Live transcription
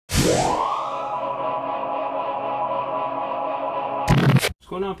What's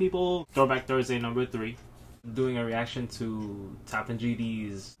going on, people? Throwback Thursday number 3. Doing a reaction to Top and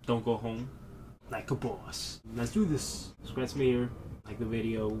GD's Don't Go Home Like a Boss. Let's do this. Scratch me here. Like the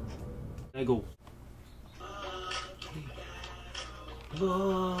video. Let go.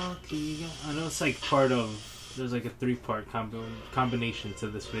 Lucky. I know it's like part of. There's like a 3-part combination to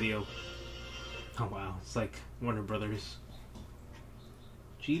this video. Oh wow, it's like Warner Brothers.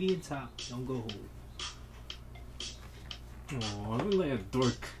 GD and Top, don't go home. Oh, I look like a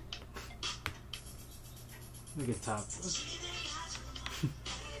dork. Look at Top.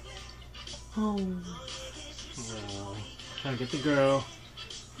 Oh, trying to get the girl.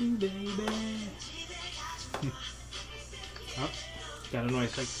 Ooh, baby. Oh, got a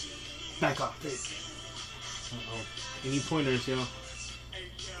noise like back off, please. Uh-oh. You need pointers, yo.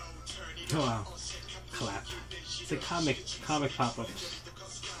 Oh wow. Clap. It's a comic pop-ups.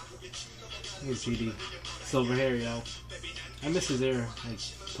 Look at GD. Silver hair, yo. I miss his hair, like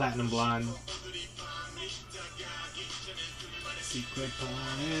platinum blonde. Secret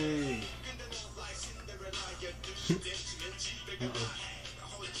party. Uh-oh.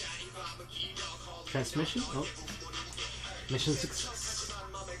 Transmission? Oh. Mission success.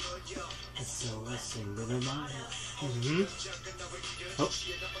 So let's sing to the mind. Oh.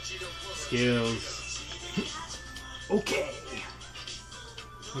 Skills. Okay.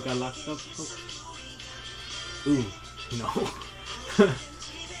 I got locked up. Oh. Ooh. No.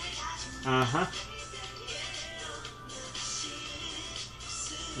 Uh-huh.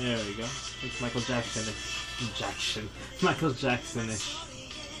 There we go. It's Michael Jackson-ish. Michael Jackson-ish.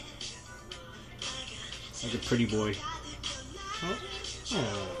 Like a pretty boy. Oh.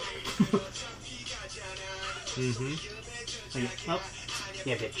 Oh. Okay. Oh.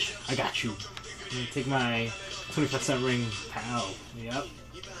 Yeah, bitch. I got you. I'm gonna take my 25-cent ring, pal. Yep.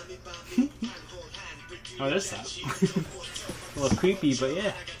 Oh, there's that. A little creepy, but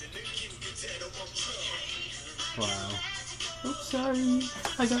yeah. Wow. Oops, sorry.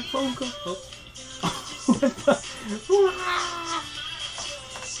 I got phone call. Oh. What the?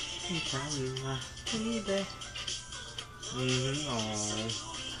 Baby.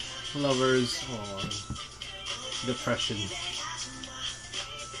 Aww. Lovers. Aww. Depression.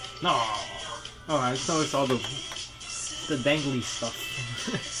 No. Oh, I saw it's all the dangly stuff.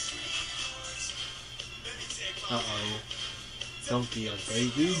 Uh-oh. Don't be a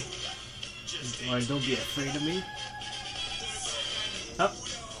baby. Or don't be afraid of me. Oh,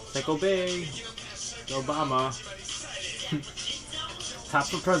 Psycho Bay. Obama. Top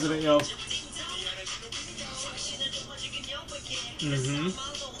for president, yo.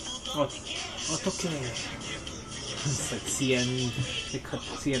 Oh, it's okay. It's like they cut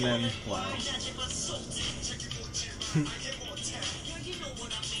CNN. Wow.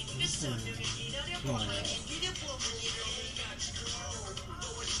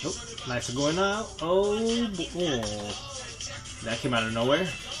 Oh, nice and going out. Oh, that came out of nowhere.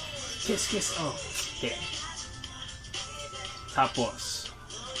 Kiss, kiss. Oh, yeah. Top boss.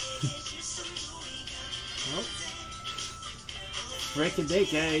 Oh, break a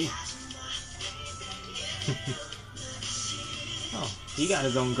dick, eh? Oh, he got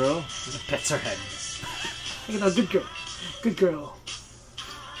his own girl. Pets her head. Look at that, good girl. Good girl.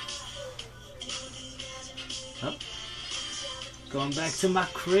 Oh. Going back to my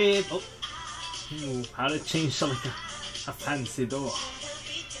crib. Oh. Ooh, how to change something like a fancy door.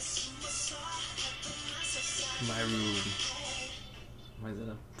 My room. Why is it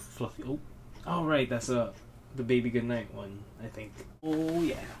a fluffy? Oh. Oh, right. That's the baby goodnight one, I think. Oh,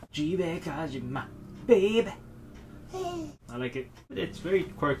 yeah. E.J.A.X, my baby. I like it. It's very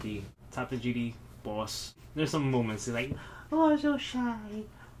quirky. Top and GD, boss. There's some moments it's like, oh, I'm so shy.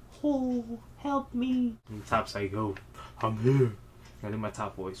 Oh, help me. And Top's like, oh, I'm here. Gotta do my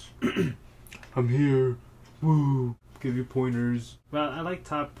Top voice. I'm here. Woo. Give you pointers. Well, I like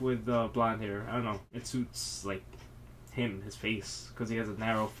Top with blonde hair. I don't know. It suits, like, him, his face. Because he has a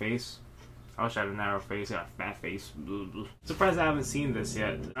narrow face. I wish I had a narrow face. I got a fat face. Surprised I haven't seen this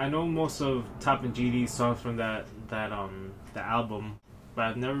yet. I know most of Top and GD's songs from the album, but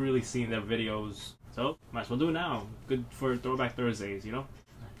I've never really seen their videos. So, might as well do it now. Good for Throwback Thursdays, you know?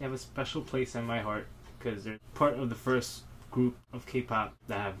 They have a special place in my heart because they're part of the first group of K-pop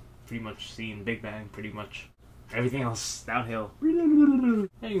that I've pretty much seen Big Bang, pretty much. Everything else downhill.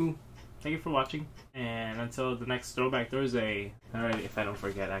 Anywho, thank you for watching, and until the next Throwback Thursday. Alright, if I don't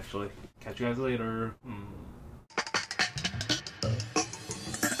forget, actually. Catch you guys later.